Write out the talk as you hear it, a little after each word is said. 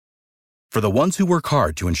For the ones who work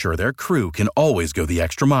hard to ensure their crew can always go the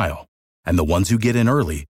extra mile, and the ones who get in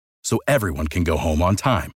early so everyone can go home on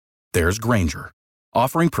time, there's Grainger,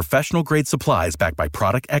 offering professional-grade supplies backed by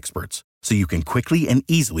product experts so you can quickly and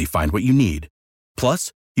easily find what you need.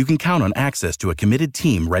 Plus, you can count on access to a committed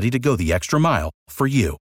team ready to go the extra mile for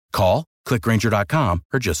you. Call, click Grainger.com,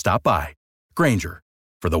 or just stop by. Grainger,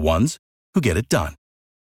 for the ones who get it done.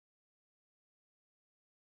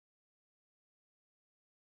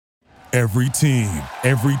 Every team,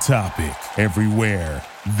 every topic, everywhere.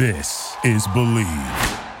 This is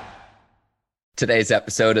Believe. Today's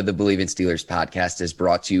episode of the Believe in Steelers podcast is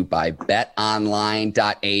brought to you by betonline.ag.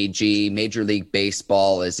 Major League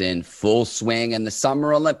Baseball is in full swing and the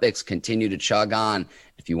Summer Olympics continue to chug on.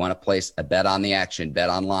 If you want to place a bet on the action,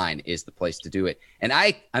 BetOnline is the place to do it. And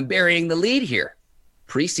I'm burying the lead here.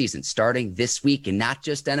 Preseason starting this week, and not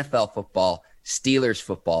just NFL football, Steelers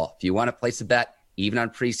football. If you want to place a bet, even on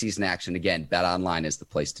preseason action, again, BetOnline is the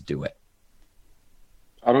place to do it.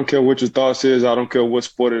 I don't care what your thoughts is. I don't care what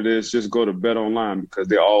sport it is. Just go to BetOnline because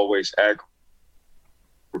they always act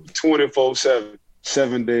 24/7,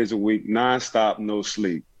 7 days a week, nonstop, no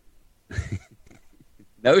sleep.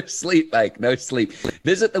 No sleep, Mike, no sleep.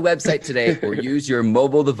 Visit the website today or use your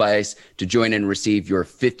mobile device to join and receive your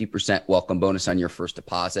 50% welcome bonus on your first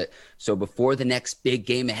deposit. So before the next big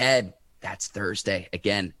game ahead, that's Thursday.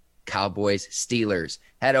 Again, Cowboys, Steelers.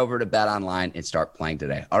 Head over to BetOnline and start playing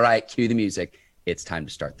today. All right, cue the music. It's time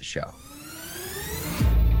to start the show.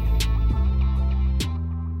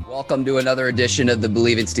 Welcome to another edition of the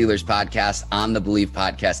Believe in Steelers podcast on the Believe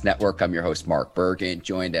Podcast Network. I'm your host, Mark Bergen,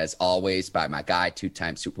 joined as always by my guy,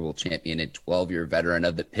 two-time Super Bowl champion and 12-year veteran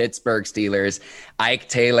of the Pittsburgh Steelers, Ike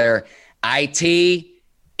Taylor. IT,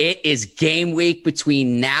 it is game week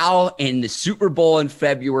between now and the Super Bowl in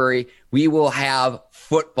February. We will have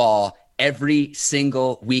football every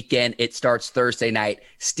single weekend. It starts Thursday night.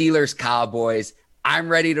 Steelers, Cowboys. I'm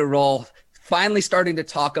ready to roll. Finally starting to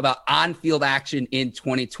talk about on-field action in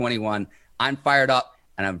 2021. I'm fired up,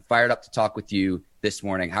 and I'm fired up to talk with you this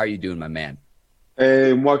morning. How are you doing, my man?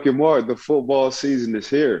 Hey, Mark, the football season is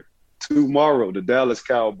here. Tomorrow, the Dallas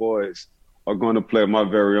Cowboys are going to play my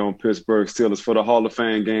very own Pittsburgh Steelers for the Hall of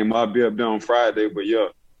Fame game. I'll be up there on Friday, but yeah,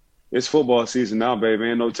 it's football season now, baby.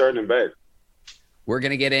 Ain't no turning back. We're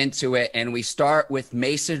going to get into it, and we start with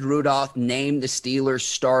Mason Rudolph named the Steelers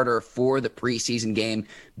starter for the preseason game.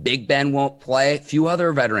 Big Ben won't play. A few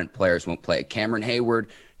other veteran players won't play. Cameron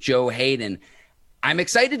Hayward, Joe Hayden. I'm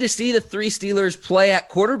excited to see the three Steelers play at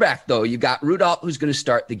quarterback, though. You got Rudolph, who's going to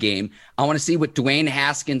start the game. I want to see what Dwayne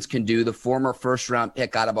Haskins can do, the former first-round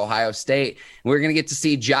pick out of Ohio State. And we're going to get to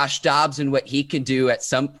see Josh Dobbs and what he can do at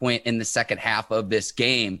some point in the second half of this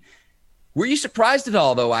game. Were you surprised at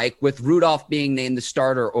all, though, Ike, with Rudolph being named the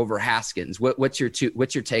starter over Haskins? What's your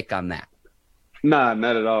take on that? Nah,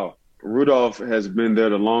 not at all. Rudolph has been there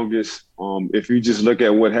the longest. If you just look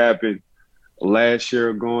at what happened last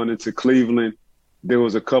year going into Cleveland, there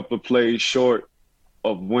was a couple of plays short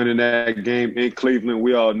of winning that game in Cleveland.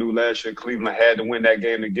 We all knew last year Cleveland had to win that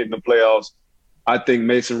game to get in the playoffs. I think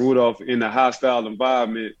Mason Rudolph, in a hostile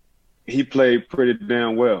environment, he played pretty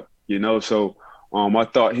damn well, so I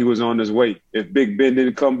thought he was on his way. If Big Ben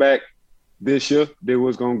didn't come back this year, they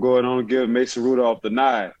was going to go on and give Mason Rudolph the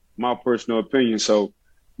nod, my personal opinion. So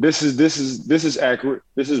this is accurate.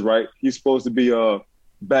 This is right. He's supposed to be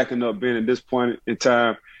backing up Ben at this point in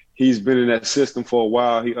time. He's been in that system for a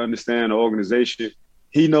while. He understands the organization.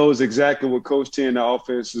 He knows exactly what Coach T and the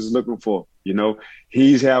offense is looking for.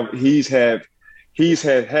 He's had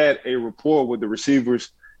a rapport with the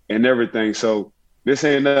receivers and everything. So this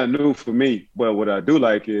ain't nothing new for me, but what I do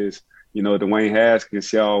like is, Dwayne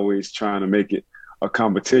Haskins, he always trying to make it a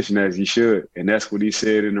competition as he should. And that's what he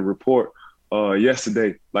said in the report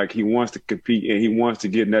yesterday. Like he wants to compete and he wants to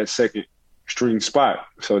get in that second string spot.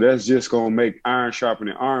 So that's just going to make iron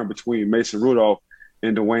sharpening iron between Mason Rudolph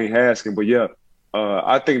and Dwayne Haskins. But yeah,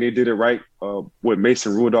 I think they did it right with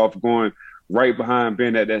Mason Rudolph going right behind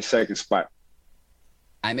Ben at that second spot.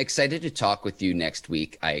 I'm excited to talk with you next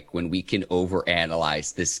week, Ike, when we can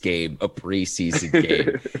overanalyze this game, a preseason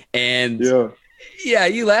game. And yeah,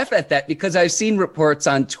 you laugh at that because I've seen reports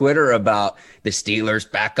on Twitter about the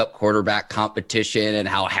Steelers' backup quarterback competition and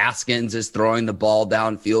how Haskins is throwing the ball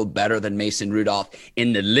downfield better than Mason Rudolph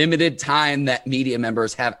in the limited time that media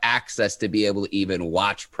members have access to be able to even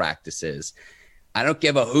watch practices. I don't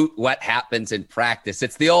give a hoot what happens in practice.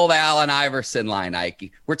 It's the old Allen Iverson line,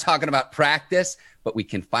 Ike. We're talking about practice, but we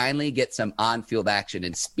can finally get some on-field action.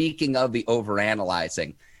 And speaking of the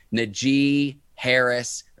overanalyzing, Najee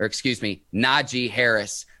Harris,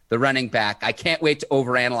 the running back, I can't wait to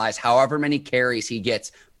overanalyze however many carries he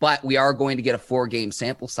gets but we are going to get a 4-game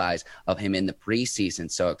sample size of him in the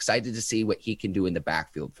preseason. So excited to see what he can do in the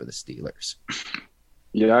backfield for the Steelers.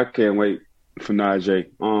 Yeah, I can't wait for Najee.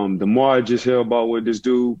 The more I just hear about what this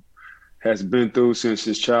dude has been through since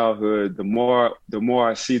his childhood, the more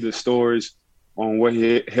I see the stories on what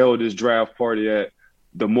he held his draft party at,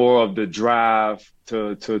 the more of the drive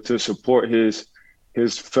to support his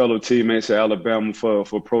fellow teammates at Alabama for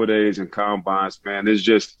pro days and combines. Man, it's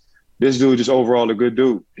just this dude just overall a good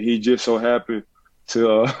dude. He just so happened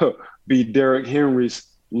to be Derrick Henry's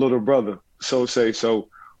little brother, so say. So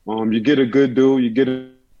you get a good dude, you get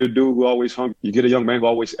a dude who always hungry, you get a young man who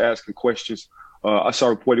always asking questions. I saw a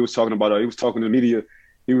report he was talking about. He was talking to the media.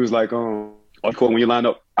 He was like, when you line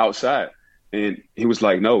up outside. And he was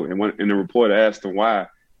like, no. And when the reporter asked him why,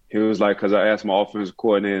 he was like, because I asked my offensive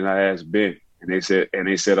coordinator and I asked Ben. And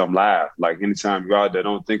they said I'm live. Like anytime you're out there,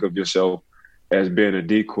 don't think of yourself as being a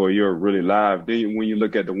decoy. You're really live. Then when you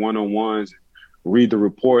look at the one-on-ones, read the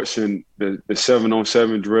reports and the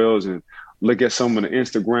 7-on-7 drills and look at some of the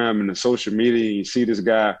Instagram and the social media, and you see this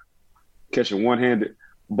guy catching one-handed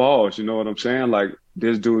balls, you know what I'm saying? Like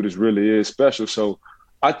this dude really is special. So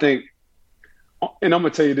I think, and I'm gonna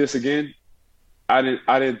tell you this again, I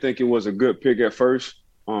didn't think it was a good pick at first,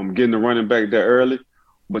 getting the running back that early.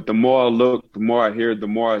 But the more I look, the more I hear, the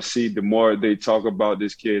more I see, the more they talk about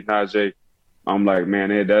this kid Najee. I'm like,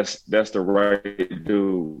 man, that's the right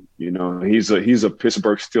dude. You know, he's a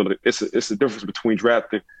Pittsburgh Steeler. It's a difference between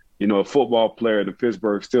drafting, a football player and the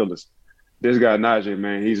Pittsburgh Steelers. This guy Najee,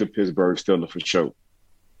 man, he's a Pittsburgh Steeler for sure.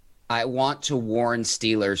 I want to warn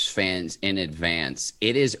Steelers fans in advance.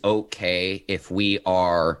 It is okay if we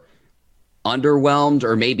are underwhelmed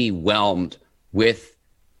or maybe whelmed with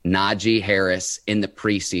Najee Harris in the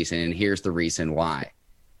preseason, and here's the reason why.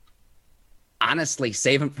 Honestly,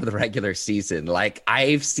 save him for the regular season. Like,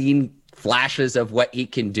 I've seen flashes of what he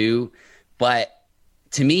can do, but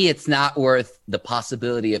to me, it's not worth the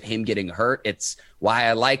possibility of him getting hurt. It's why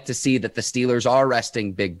I like to see that the Steelers are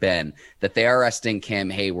resting Big Ben, that they are resting Cam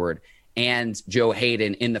Hayward and Joe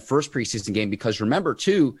Hayden in the first preseason game, because remember,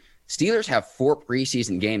 too, Steelers have 4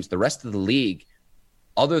 preseason games. The rest of the league,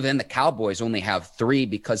 other than the Cowboys, only have 3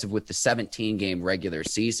 because of with the 17-game regular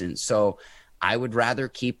season. So I would rather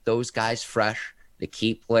keep those guys fresh, the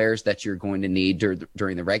key players that you're going to need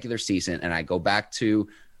during the regular season. And I go back to,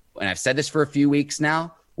 and I've said this for a few weeks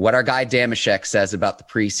now, what our guy Damashek says about the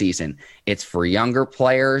preseason. It's for younger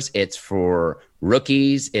players. It's for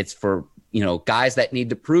rookies. It's for, guys that need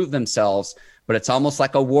to prove themselves. But it's almost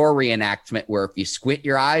like a war reenactment where if you squint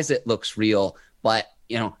your eyes, it looks real. But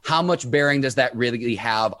how much bearing does that really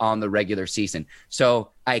have on the regular season?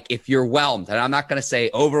 So, like, if you're whelmed, and I'm not going to say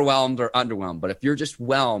overwhelmed or underwhelmed, but if you're just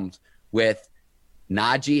whelmed with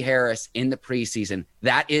Najee Harris in the preseason,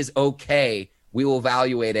 that is okay. We will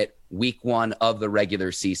evaluate it week 1 of the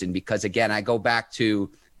regular season, because, again, I go back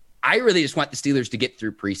to, I really just want the Steelers to get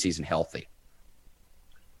through preseason healthy.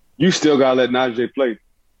 You still got to let Najee play.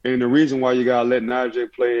 And the reason why you got to let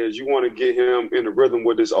Najee play is you want to get him in the rhythm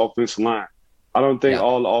with this offensive line. I don't think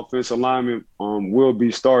all the offensive linemen will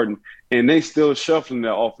be starting. And they still shuffling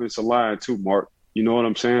that offensive line too, Mark. You know what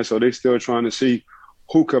I'm saying? So they still trying to see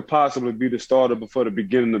who could possibly be the starter before the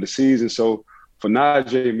beginning of the season. So for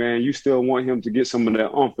Najee, man, you still want him to get some of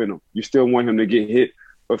that oomph in him. You still want him to get hit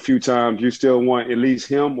a few times. You still want at least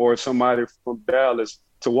him or somebody from Dallas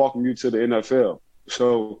to welcome you to the NFL.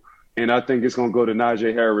 So, and I think it's going to go to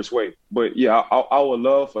Najee Harris' way. But, yeah, I would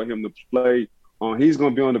love for him to play. He's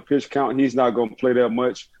going to be on the pitch count. He's not going to play that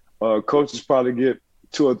much. Coaches probably get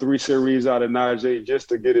 2 or 3 series out of Najee just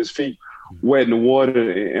to get his feet wet in the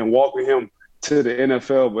water and walking him to the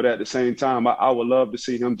NFL. But at the same time, I would love to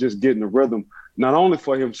see him just getting the rhythm, not only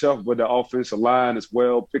for himself, but the offensive line as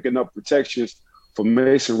well, picking up protections for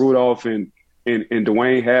Mason Rudolph and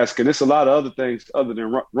Dwayne Haskins. It's a lot of other things other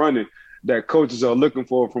than running that coaches are looking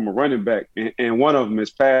for from a running back, and one of them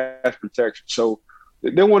is pass protection. So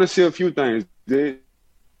they want to see a few things. They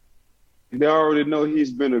already know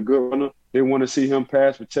he's been a good runner. They want to see him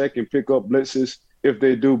pass protect and pick up blitzes if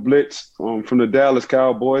they do blitz from the Dallas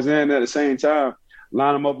Cowboys, and at the same time,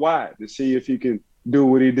 line him up wide to see if he can do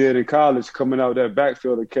what he did in college, coming out that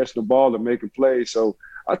backfield and catching the ball and making plays. So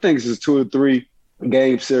I think this is 2 to 3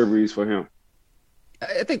 game series for him.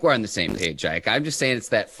 I think we're on the same page, Ike. I'm just saying it's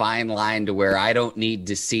that fine line to where I don't need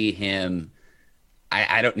to see him.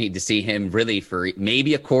 I don't need to see him really for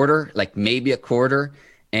maybe a quarter.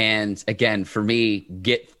 And again, for me,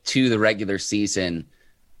 get to the regular season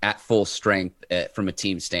at full strength from a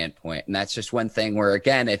team standpoint. And that's just one thing where,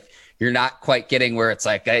 again, if you're not quite getting where it's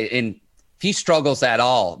like, if he struggles at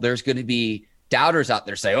all, there's going to be doubters out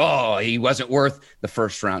there say, oh, he wasn't worth the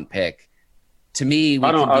first round pick. To me,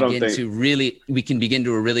 we can begin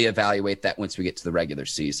to really evaluate that once we get to the regular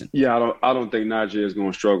season. Yeah, I don't think Najee is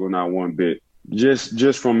going to struggle not one bit.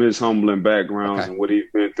 Just from his humbling backgrounds and what he's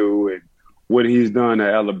been through and what he's done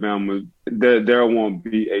at Alabama, there won't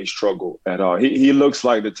be a struggle at all. He looks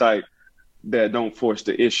like the type that don't force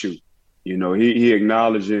the issue. You know, he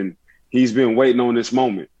acknowledging he's been waiting on this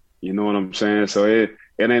moment. You know what I'm saying? So it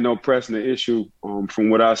ain't no pressing the issue from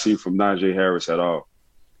what I see from Najee Harris at all.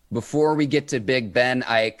 Before we get to Big Ben,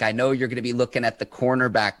 I know you're going to be looking at the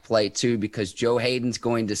cornerback play too, because Joe Hayden's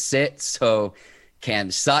going to sit. So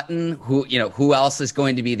Cam Sutton, who else is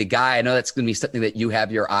going to be the guy? I know that's going to be something that you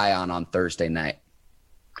have your eye on Thursday night.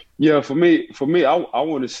 Yeah, for me, I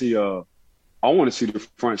want to see the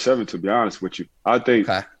front seven. To be honest with you, I think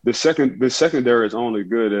the secondary is only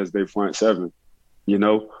good as their front seven. You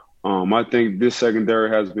know, I think this secondary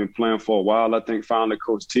has been playing for a while. I think finally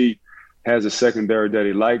Coach T has a secondary that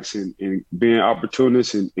he likes and being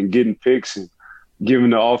opportunist and getting picks and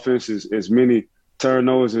giving the offense as many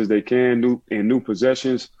turnovers as they can in new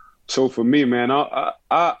possessions. So for me, man,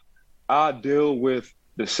 I deal with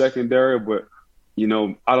the secondary, but you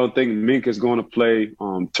know, I don't think Mink is going to play.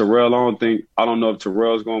 Terrell, I don't know if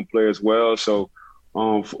Terrell's going to play as well. So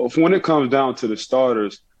when it comes down to the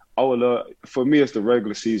starters, I would love, for me, it's the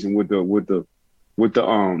regular season with the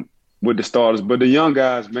starters. But the young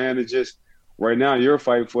guys, man, it's just right now you're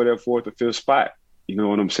fighting for that fourth or fifth spot. You know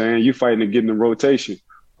what I'm saying? You're fighting to get in the rotation.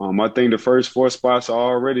 I think the first four spots are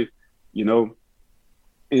already, you know,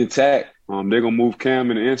 intact. They're gonna move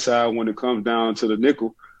Cam in the inside when it comes down to the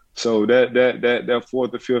nickel. So that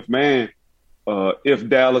fourth or fifth man, if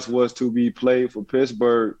Dallas was to be played for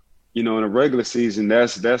Pittsburgh, you know, in a regular season,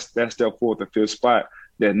 that's their fourth or fifth spot.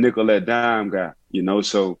 That nickel, that dime guy, you know.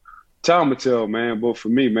 So time will tell, man. But for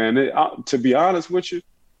me, man, to be honest with you,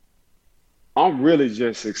 I'm really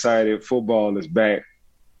just excited. Football is back,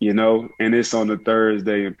 you know, and it's on a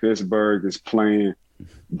Thursday, and Pittsburgh is playing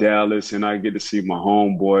Dallas, and I get to see my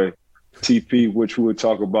homeboy TP, which we'll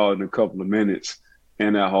talk about in a couple of minutes,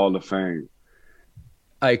 in that Hall of Fame.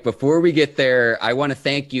 Ike, before we get there, I want to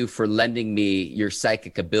thank you for lending me your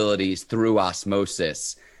psychic abilities through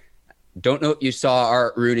osmosis. Don't know if you saw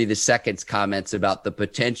Art Rooney II's comments about the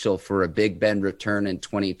potential for a Big Ben return in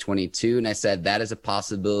 2022. And I said that is a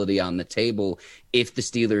possibility on the table if the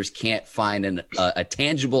Steelers can't find a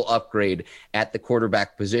tangible upgrade at the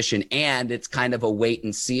quarterback position. And it's kind of a wait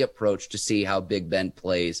and see approach to see how Big Ben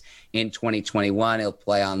plays in 2021. He'll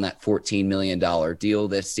play on that $14 million deal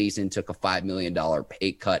this season, took a $5 million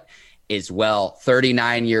pay cut as well.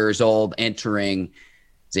 39 years old, entering –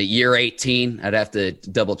 is it year 18? I'd have to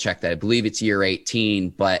double check that. I believe it's year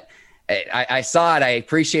 18, but I saw it. I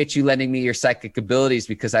appreciate you lending me your psychic abilities,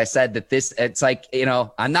 because I said that it's like, you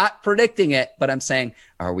know, I'm not predicting it, but I'm saying,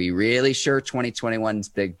 are we really sure 2021's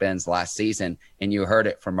Big Ben's last season? And you heard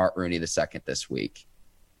it from Art Rooney II this week.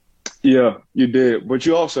 Yeah, you did. But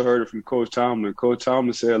you also heard it from Coach Tomlin. Coach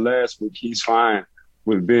Tomlin said last week he's fine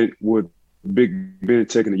with Big Ben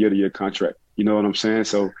taking a year-to-year contract. You know what I'm saying?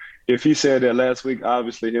 So if he said that last week,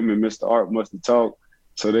 obviously him and Mr. Art must have talked,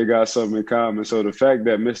 so they got something in common. So the fact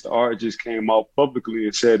that Mr. Art just came out publicly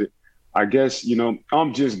and said it, I guess, you know,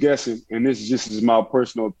 I'm just guessing, and this is just my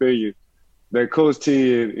personal opinion, that Coach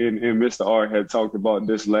T and Mr. Art had talked about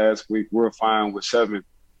this last week. We're fine with 7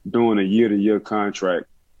 doing a year-to-year contract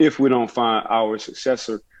if we don't find our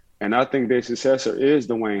successor. And I think their successor is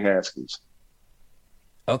Dwayne Haskins.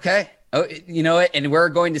 Okay. Oh, you know what? And we're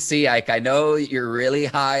going to see, Ike, I know you're really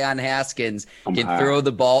high on Haskins. Throw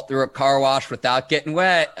the ball through a car wash without getting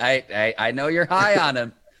wet. I know you're high on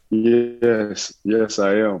him. Yes,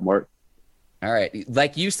 I am, Mark. All right.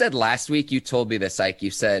 Like you said last week, you told me this, Ike.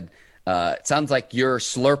 You said, it sounds like you're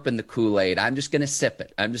slurping the Kool-Aid. I'm just going to sip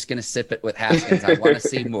it. I'm just going to sip it with Haskins. I want to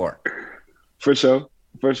see more. For sure.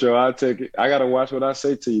 I'll take it. I got to watch what I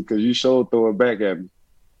say to you, because you sure throw it back at me.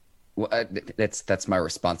 Well, that's my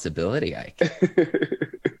responsibility, Ike.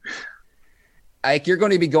 Ike, you're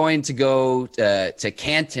going to be going to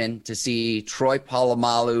Canton to see Troy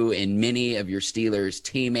Polamalu and many of your Steelers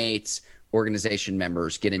teammates, organization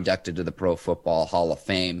members get inducted to the Pro Football Hall of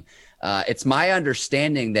Fame. It's my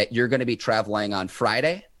understanding that you're going to be traveling on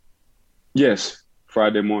Friday? Yes,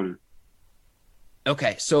 Friday morning.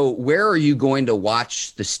 Okay, so where are you going to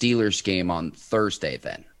watch the Steelers game on Thursday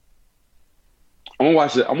then? I'm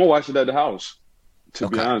gonna watch it at the house, to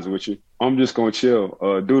be honest with you. I'm just gonna chill.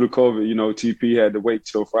 Due to COVID, you know, TP had to wait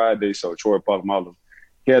till Friday, so Troy Polamalu.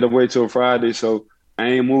 He had to wait till Friday, so I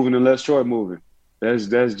ain't moving unless Troy moving. That's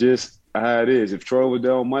just how it is. If Troy was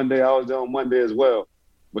there on Monday, I was there on Monday as well.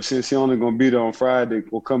 But since he only going to be there on Friday,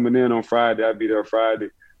 we're coming in on Friday. I'll be there Friday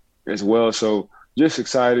as well. So just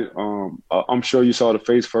excited. I'm sure you saw the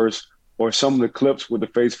Face First or some of the clips with the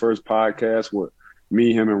Face First podcast with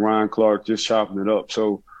me, him, and Ryan Clark just chopping it up.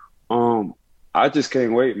 So I just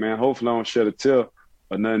can't wait, man. Hopefully I don't shed a tear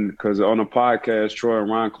or nothing, because on the podcast, Troy and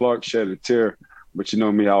Ryan Clark shed a tear. But you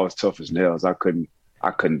know me, I was tough as nails. I couldn't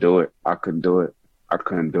do it. I couldn't do it.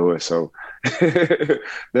 So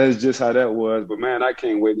that's just how that was. But, man, I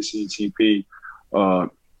can't wait to see TP,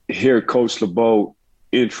 hear Coach LeBeau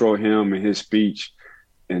intro him in his speech.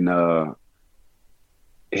 And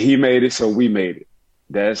he made it, so we made it.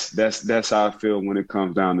 That's how I feel when it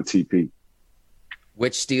comes down to TP.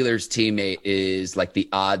 Which Steelers teammate is like the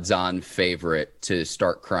odds-on favorite to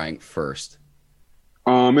start crying first?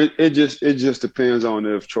 It just depends on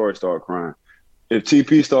if Troy start crying. If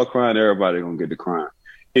TP start crying, everybody gonna get to crying.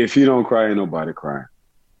 If he don't cry, ain't nobody crying.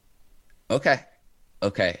 Okay.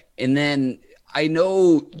 And then I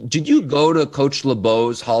know, did you go to Coach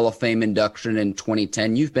LeBeau's Hall of Fame induction in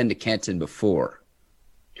 2010? You've been to Canton before.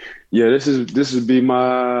 Yeah, this would be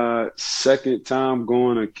my second time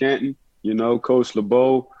going to Canton. You know, Coach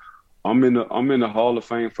LeBeau, I'm in the Hall of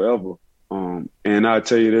Fame forever. And I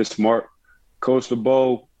tell you this, Mark, Coach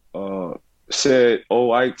LeBeau said,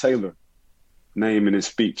 Ike Taylor name in his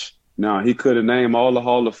speech. Now, he could have named all the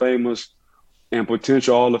Hall of Famers and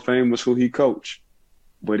potential Hall of Famers who he coached.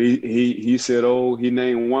 But he said, he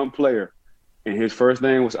named one player. And his first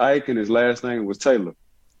name was Ike and his last name was Taylor.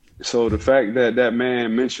 So the fact that that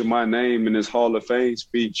man mentioned my name in his Hall of Fame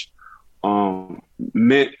speech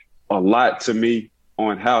meant a lot to me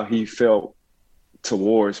on how he felt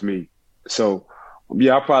towards me. So,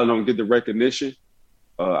 yeah, I probably don't get the recognition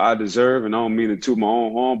I deserve, and I don't mean to toot my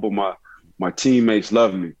own horn, but my teammates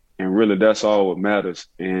love me, and really that's all what matters.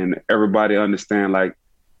 And everybody understand, like,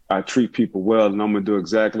 I treat people well, and I'm going to do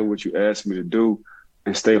exactly what you asked me to do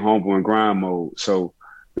and stay humble and grind mode. So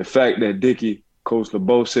the fact that Coach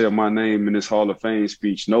LeBeau said my name in this Hall of Fame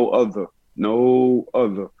speech, no other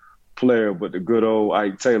player but the good old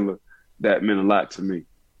Ike Taylor, that meant a lot to me.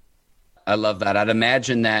 I love that. I'd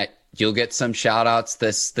imagine that you'll get some shout outs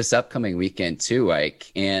this upcoming weekend too,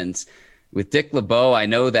 Ike. And with Dick LeBeau, I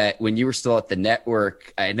know that when you were still at the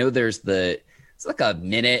network, I know it's like a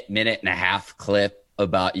minute and a half clip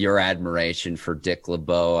about your admiration for Dick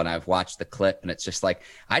LeBeau. And I've watched the clip and it's just like,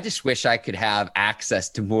 I just wish I could have access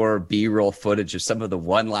to more B-roll footage of some of the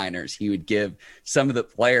one-liners he would give some of the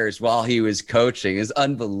players while he was coaching. It's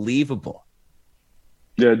unbelievable.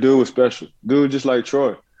 Yeah, dude was special. Dude just like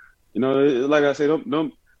Troy. You know, like I said,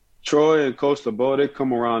 Troy and Coach LeBeau, they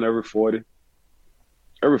come around every 40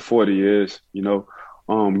 years, you know.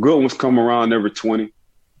 Good ones come around every 20.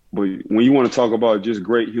 But when you want to talk about just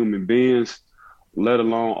great human beings, let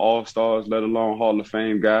alone all-stars, let alone Hall of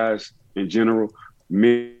Fame guys in general,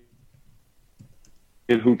 men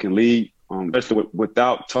who can lead, especially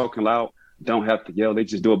without talking loud, don't have to yell. They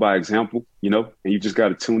just do it by example, you know, and you just got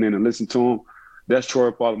to tune in and listen to them. That's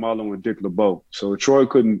Troy Polamalu and Dick LeBeau. So Troy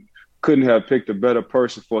couldn't have picked a better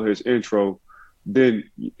person for his intro than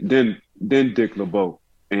Dick LeBeau.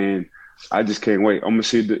 And I just can't wait. I'm going to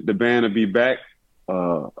see the band will be back.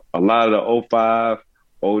 A lot of the 05,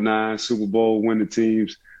 09 Super Bowl winning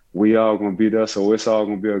teams, we all going to be there. So it's all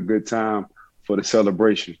going to be a good time for the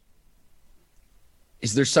celebration.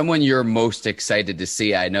 Is there someone you're most excited to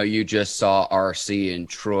see? I know you just saw RC and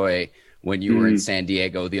Troy when you were in San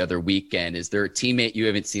Diego the other weekend. Is there a teammate you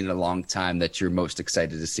haven't seen in a long time that you're most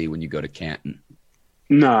excited to see when you go to Canton?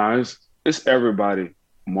 Nah, it's everybody,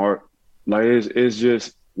 Mark. Like it's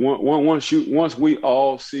just once we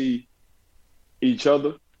all see each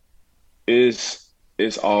other, it's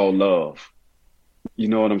all love. You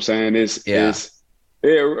know what I'm saying? It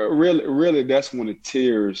really that's when the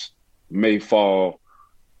tears may fall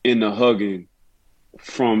in the hugging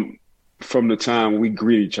from the time we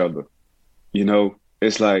greet each other. You know,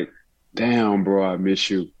 it's like, damn, bro, I miss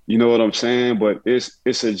you. You know what I'm saying? But it's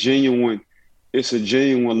a genuine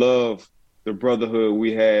love, the brotherhood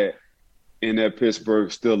we had in that Pittsburgh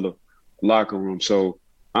Steelers locker room. So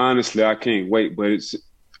honestly, I can't wait. But it's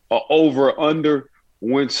over under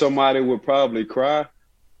when somebody would probably cry.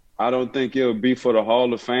 I don't think it'll be for the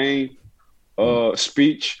Hall of Fame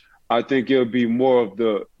speech. I think it'll be more of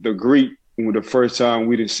the greet when the first time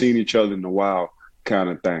we didn't seen each other in a while kind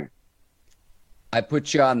of thing. I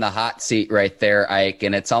put you on the hot seat right there, Ike,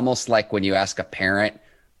 and it's almost like when you ask a parent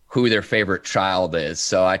who their favorite child is.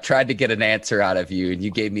 So I tried to get an answer out of you, and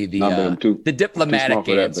you gave me the diplomatic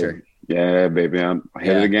answer. That, yeah, baby, I'm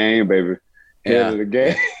ahead of the game, baby. Head of the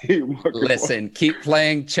game. Listen, keep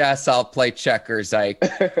playing chess. I'll play checkers, Ike.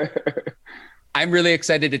 I'm really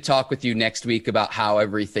excited to talk with you next week about how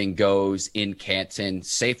everything goes in Canton.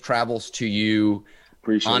 Safe travels to you.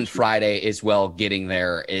 Appreciate on Friday as well, getting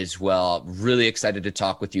there as well. Really excited to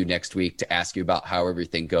talk with you next week to ask you about how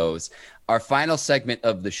everything goes. Our final segment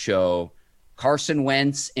of the show, Carson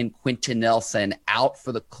Wentz and Quenton Nelson out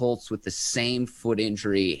for the Colts with the same foot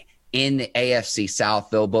injury in the AFC South.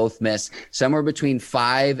 They'll both miss somewhere between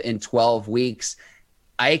 5 and 12 weeks.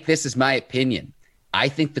 Ike, this is my opinion. I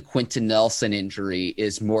think the Quenton Nelson injury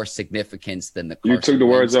is more significant than the Carson You took the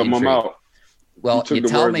words out of my mouth. Well, you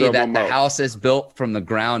tell me that the house is built from the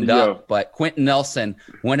ground up, but Quenton Nelson,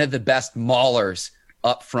 one of the best maulers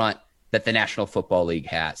up front that the National Football League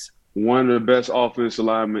has. One of the best offensive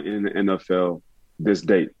linemen in the NFL this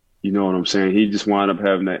date. You know what I'm saying? He just wound up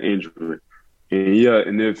having that injury.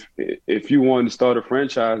 And if you want to start a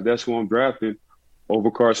franchise, that's who I'm drafting over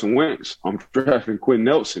Carson Wentz. I'm drafting Quenton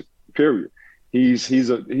Nelson, period. He's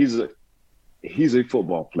a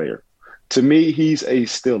football player. To me, he's a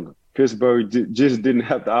Steeler. Pittsburgh just didn't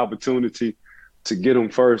have the opportunity to get him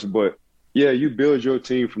first. But, yeah, you build your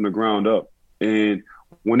team from the ground up. And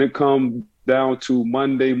when it comes down to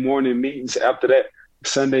Monday morning meetings after that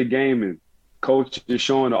Sunday game and coach is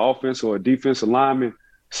showing the offense or a defensive lineman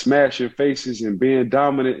smashing faces and being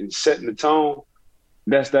dominant and setting the tone,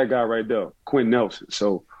 that's that guy right there, Quenton Nelson.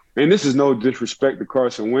 So, and this is no disrespect to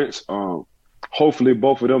Carson Wentz. Hopefully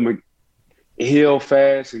both of them heal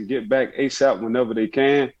fast and get back ASAP whenever they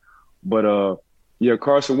can. But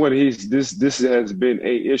Carson Wentz, this has been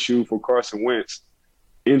a issue for Carson Wentz,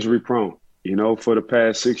 injury prone. You know, for the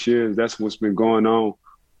past 6 years, that's what's been going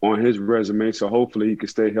on his resume. So hopefully he can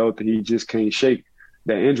stay healthy. He just can't shake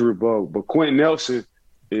that injury bug. But Quenton Nelson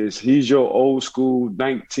he's your old school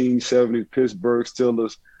 1970s Pittsburgh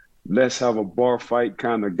Steelers, let's have a bar fight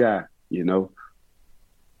kind of guy, you know?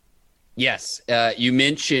 Yes. You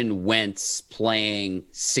mentioned Wentz playing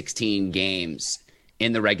 16 games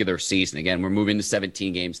in the regular season. Again, we're moving to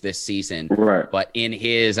 17 games this season. Right. But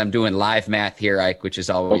I'm doing live math here, Ike, which is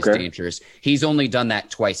always dangerous. He's only done that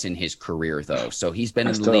twice in his career, though. So he's been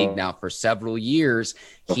in the league now for several years.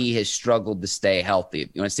 He has struggled to stay healthy.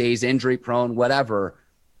 You want to say he's injury prone, whatever.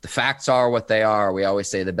 The facts are what they are. We always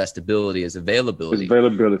say the best ability is availability.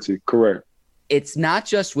 Correct. It's not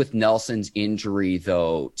just with Nelson's injury,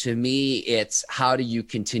 though. To me, it's how do you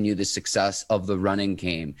continue the success of the running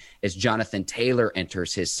game as Jonathan Taylor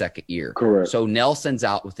enters his second year. Correct. So Nelson's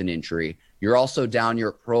out with an injury. You're also down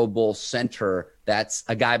your Pro Bowl center. That's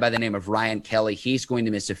a guy by the name of Ryan Kelly. He's going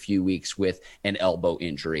to miss a few weeks with an elbow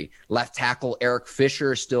injury. Left tackle Eric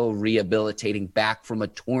Fisher is still rehabilitating back from a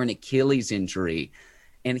torn Achilles injury.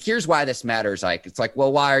 And here's why this matters, Ike. It's like,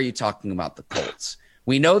 well, why are you talking about the Colts?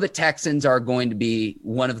 We know the Texans are going to be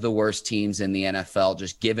one of the worst teams in the NFL,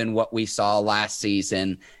 just given what we saw last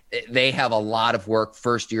season. They have a lot of work,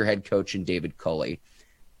 first-year head coach in David Culley.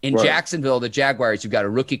 In Jacksonville, the Jaguars, you've got a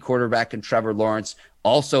rookie quarterback in Trevor Lawrence,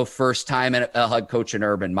 also first-time NFL head coach in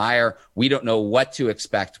Urban Meyer. We don't know what to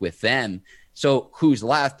expect with them. So who's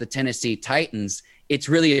left? The Tennessee Titans. It's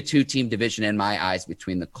really a two-team division in my eyes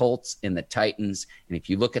between the Colts and the Titans. And if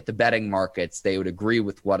you look at the betting markets, they would agree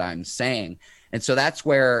with what I'm saying. And so that's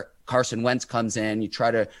where Carson Wentz comes in. You try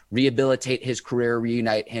to rehabilitate his career,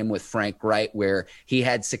 reunite him with Frank Reich, where he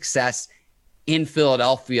had success in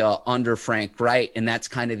Philadelphia under Frank Reich. And that's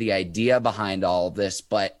kind of the idea behind all of this.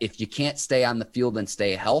 But if you can't stay on the field and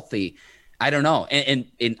stay healthy, I don't know.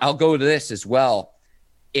 And I'll go to this as well.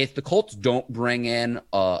 If the Colts don't bring in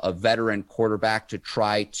a veteran quarterback to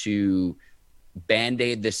try to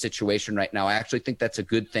Band-Aid this situation right now, I actually think that's a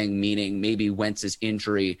good thing, meaning maybe Wentz's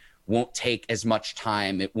injury won't take as much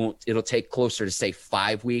time. It'll take closer to, say,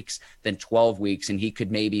 5 weeks than 12 weeks, and he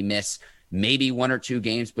could maybe miss maybe 1 or 2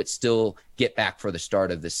 games, but still get back for the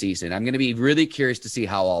start of the season. I'm going to be really curious to see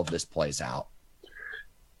how all of this plays out.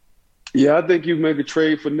 Yeah, I think you make a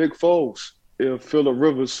trade for Nick Foles if Phillip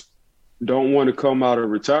Rivers don't want to come out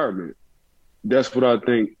of retirement. That's what I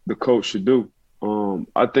think the coach should do.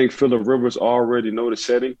 I think Phillip Rivers already know the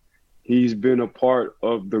setting. He's been a part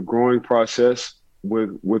of the growing process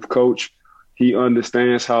with coach. He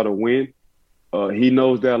understands how to win. He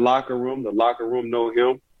knows that locker room. The locker room know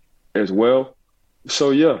him as well.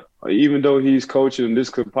 So, yeah, even though he's coaching, and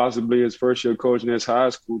this could possibly be his first year coaching his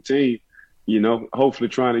high school team, you know, hopefully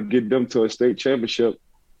trying to get them to a state championship,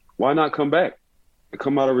 why not come back and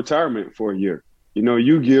come out of retirement for a year? You know,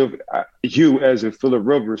 you as in Phillip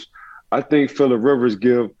Rivers, I think Phillip Rivers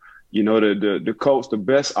give, you know, the coach the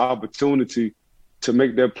best opportunity to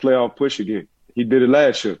make that playoff push again. He did it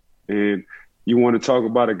last year. And you want to talk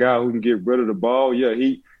about a guy who can get rid of the ball. Yeah,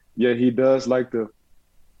 he does like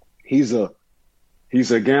he's a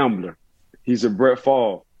gambler. He's a Brett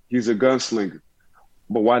Favre. He's a gunslinger.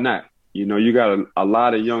 But why not? You know, you got a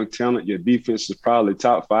lot of young talent. Your defense is probably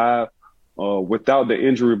top 5. Without the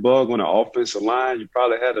injury bug on the offensive line, you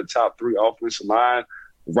probably had a top 3 offensive line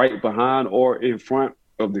right behind or in front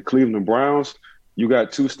of the Cleveland Browns. You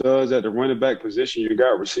got 2 studs at the running back position. You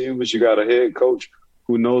got receivers. You got a head coach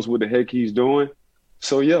who knows what the heck he's doing.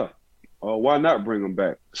 So, yeah, why not bring him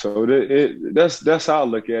back? So that's how I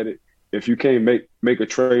look at it. If you can't make a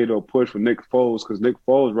trade or push for Nick Foles, because Nick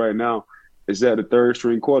Foles right now is at the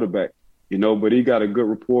 3rd-string quarterback, you know, but he got a good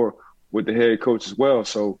rapport with the head coach as well.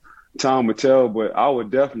 So time will tell, but I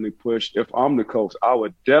would definitely push. If I'm the coach, I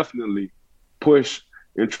would definitely push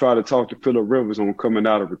and try to talk to Phillip Rivers on coming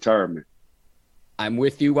out of retirement. I'm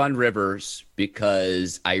with you on Rivers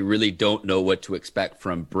because I really don't know what to expect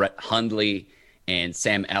from Brett Hundley and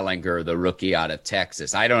Sam Ehlinger, the rookie out of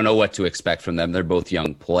Texas. I don't know what to expect from them. They're both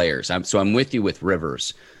young players. So I'm with you with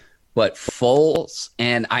Rivers. But Foles,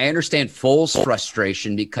 and I understand Foles'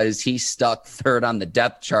 frustration because he's stuck 3rd on the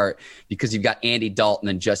depth chart because you've got Andy Dalton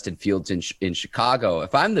and Justin Fields in Chicago.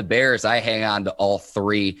 If I'm the Bears, I hang on to all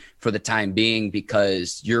 3 for the time being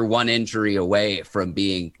because you're 1 injury away from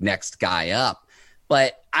being next guy up.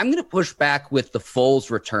 But I'm going to push back with the Foles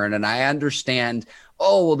return, and I understand,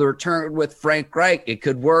 the return with Frank Reich, it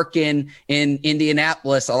could work in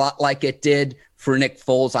Indianapolis a lot like it did for Nick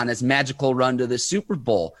Foles on his magical run to the Super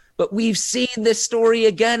Bowl. But we've seen this story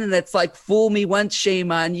again, and it's like, fool me once,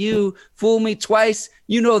 shame on you. Fool me twice,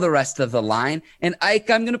 you know the rest of the line. And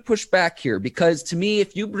Ike, I'm going to push back here because to me,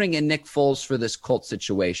 if you bring in Nick Foles for this Colts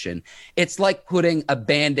situation, it's like putting a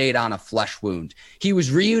Band-Aid on a flesh wound. He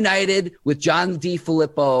was reunited with John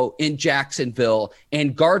DeFilippo in Jacksonville,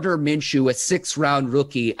 and Gardner Minshew, a 6th-round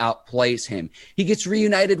rookie, outplays him. He gets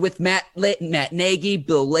reunited with Matt Nagy,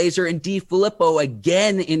 Bill Lazor, and DeFilippo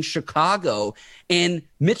again in Chicago. And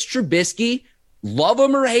Mitch Trubisky, love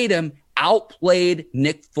him or hate him, outplayed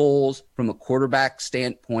Nick Foles from a quarterback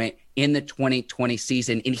standpoint in the 2020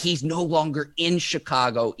 season, and he's no longer in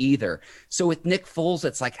Chicago either. So with Nick Foles,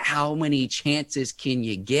 it's like, how many chances can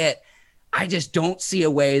you get? I just don't see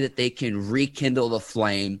a way that they can rekindle the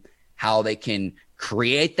flame, how they can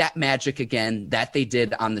create that magic again that they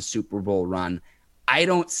did on the Super Bowl run. I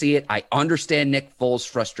don't see it. I understand Nick Foles'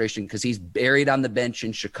 frustration because he's buried on the bench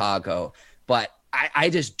in Chicago, but I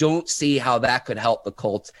just don't see how that could help the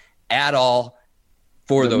Colts at all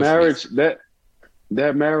for those marriage. reasons.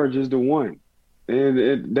 That marriage is the one,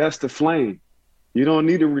 and that's the flame. You don't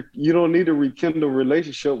need to rekindle a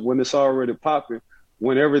relationship when it's already popping.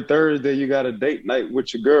 When every Thursday you got a date night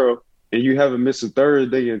with your girl and you haven't missed a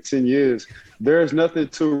Thursday in 10 years, there's nothing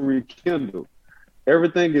to rekindle.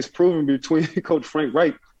 Everything is proven between Coach Frank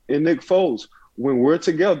Reich and Nick Foles. When we're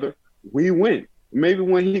together, we win. Maybe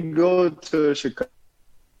when he goes to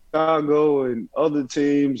Chicago and other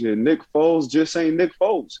teams and Nick Foles just ain't Nick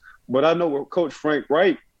Foles. But I know with Coach Frank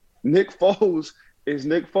Reich, Nick Foles is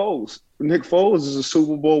Nick Foles. Nick Foles is a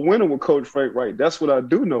Super Bowl winner with Coach Frank Reich. That's what I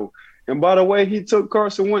do know. And by the way, he took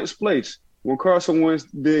Carson Wentz's place when Carson Wentz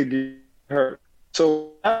did get hurt.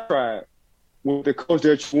 So I tried with the coach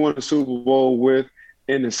that you won the Super Bowl with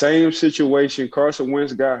in the same situation. Carson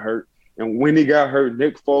Wentz got hurt. And when he got hurt,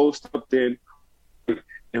 Nick Foles stepped in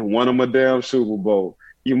and won him a damn Super Bowl.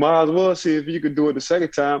 You might as well see if you could do it the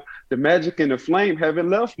second time. The magic and the flame haven't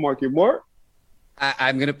left, Marky Mark.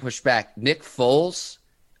 I'm going to push back. Nick Foles,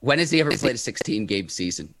 when has he ever played a 16-game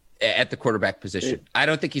season at the quarterback position? I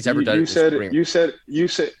don't think he's ever done it. You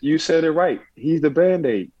said it right. He's the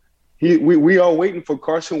Band-Aid. We are waiting for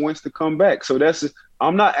Carson Wentz to come back. So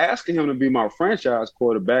I'm not asking him to be my franchise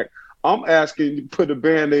quarterback. I'm asking you to put a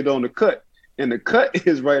Band-Aid on the cut. And the cut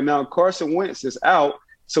is right now Carson Wentz is out.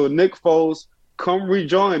 So Nick Foles, come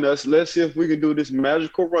rejoin us. Let's see if we can do this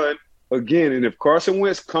magical run again. And if Carson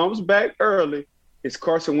Wentz comes back early, it's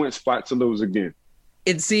Carson Wentz's spot to lose again.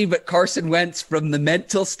 And see, but Carson Wentz, from the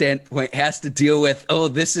mental standpoint, has to deal with,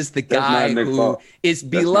 this is the guy who is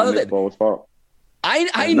beloved. That's not Nick Foles' fault.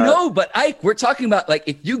 I know, but Ike, we're talking about, like,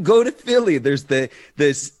 if you go to Philly, there's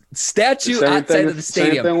this statue outside of the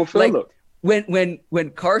stadium. Same thing with Phillip. When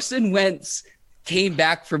Carson Wentz came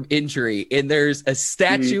back from injury and there's a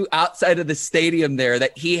statue outside of the stadium there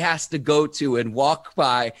that he has to go to and walk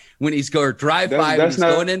by when he's going to drive by when he's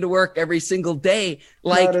going into work every single day.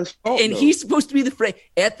 Like, and he's supposed to be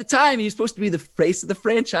at the time, he's supposed to be the face of the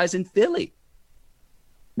franchise in Philly.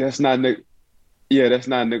 That's not Nick. Yeah, that's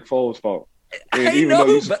not Nick Foles' fault. And even though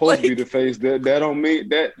you're supposed to be the face, that don't mean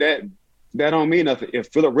that don't mean nothing. If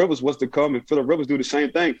Phillip Rivers was to come and Phillip Rivers do the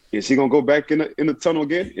same thing, is he gonna go back in the tunnel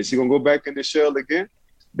again? Is he gonna go back in the shell again?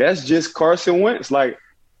 That's just Carson Wentz. Like,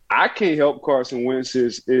 I can't help Carson Wentz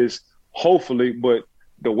is hopefully, but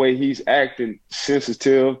the way he's acting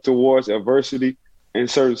sensitive towards adversity in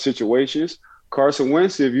certain situations. Carson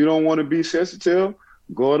Wentz, if you don't want to be sensitive,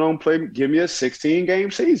 go ahead and play. Give me a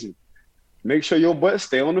 16-game season. Make sure your butt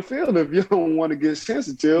stay on the field if you don't want to get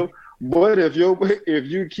sensitive. But if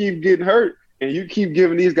you keep getting hurt and you keep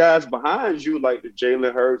giving these guys behind you, like the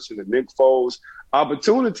Jalen Hurts and the Nick Foles,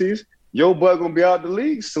 opportunities, your butt going to be out the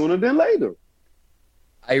league sooner than later.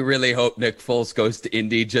 I really hope Nick Foles goes to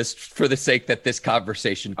Indy just for the sake that this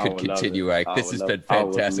conversation could continue, Ike. This has been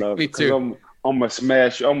fantastic. Me too. I'm gonna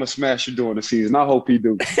smash you during the season. I hope he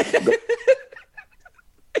do.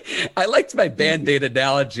 I liked my Band-Aid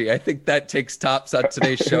analogy. I think that takes tops on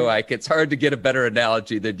today's show, Ike. It's hard to get a better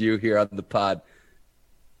analogy than you here on the pod.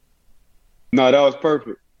 No, that was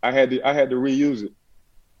perfect. I had to reuse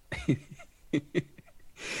it.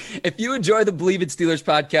 If you enjoy the Believe in Steelers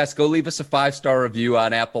podcast, go leave us a 5-star review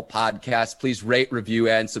on Apple Podcasts. Please rate, review,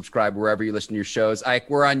 and subscribe wherever you listen to your shows. Ike,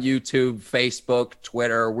 we're on YouTube, Facebook,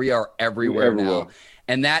 Twitter. We are everywhere now.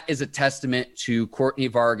 And that is a testament to Courtney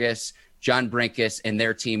Vargas, John Brinkus, and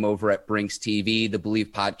their team over at Brinks TV, the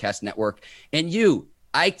Believe Podcast Network. And you,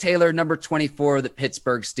 Ike Taylor, number 24 of the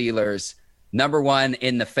Pittsburgh Steelers, number 1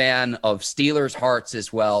 in the fan of Steelers hearts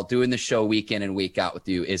as well. Doing the show week in and week out with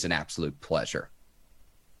you is an absolute pleasure.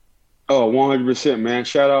 Oh, 100%, man.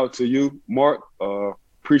 Shout out to you, Mark.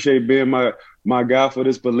 Appreciate being my guy for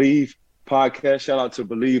this Believe podcast. Shout out to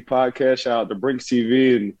Believe podcast. Shout out to Brinks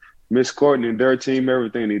TV and Miss Courtney and their team,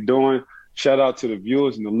 everything they're doing. Shout out to the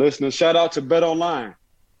viewers and the listeners. Shout out to Bet Online.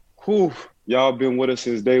 Whew, y'all been with us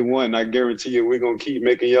since day one. I guarantee you we're going to keep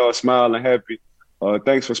making y'all smile and happy.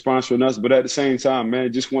 Thanks for sponsoring us. But at the same time,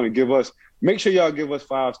 man, just want to make sure y'all give us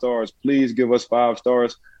 5 stars. Please give us 5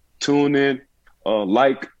 stars. Tune in,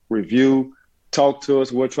 like, review, talk to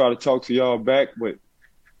us. We'll try to talk to y'all back. But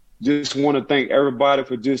just want to thank everybody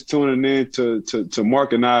for just tuning in to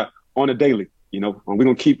Mark and I on a daily. You know, we're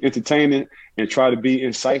going to keep entertaining and try to be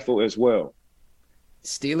insightful as well.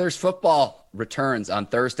 Steelers football returns on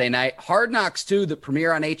Thursday night. Hard Knocks 2, the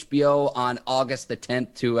premiere on HBO on August the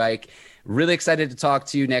 10th too, Ike. Really excited to talk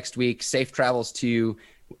to you next week. Safe travels to you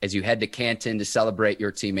as you head to Canton to celebrate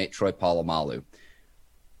your teammate Troy Polamalu.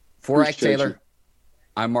 For Ike Taylor,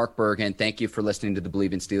 I'm Mark Bergen. Thank you for listening to the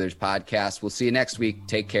Believe in Steelers podcast. We'll see you next week.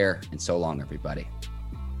 Take care, and so long, everybody.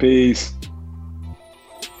 Peace.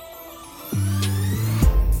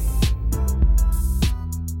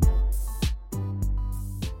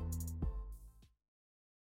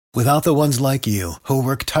 Without the ones like you, who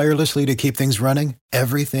work tirelessly to keep things running,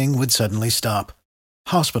 everything would suddenly stop.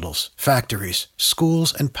 Hospitals, factories,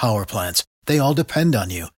 schools, and power plants, they all depend on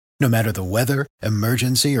you. No matter the weather,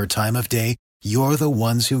 emergency, or time of day, you're the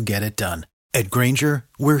ones who get it done. At Grainger,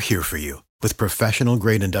 we're here for you with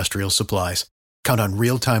professional-grade industrial supplies. Count on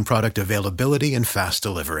real-time product availability and fast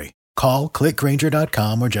delivery. Call, click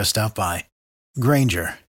Grainger.com, or just stop by.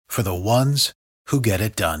 Grainger, for the ones who get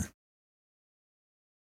it done.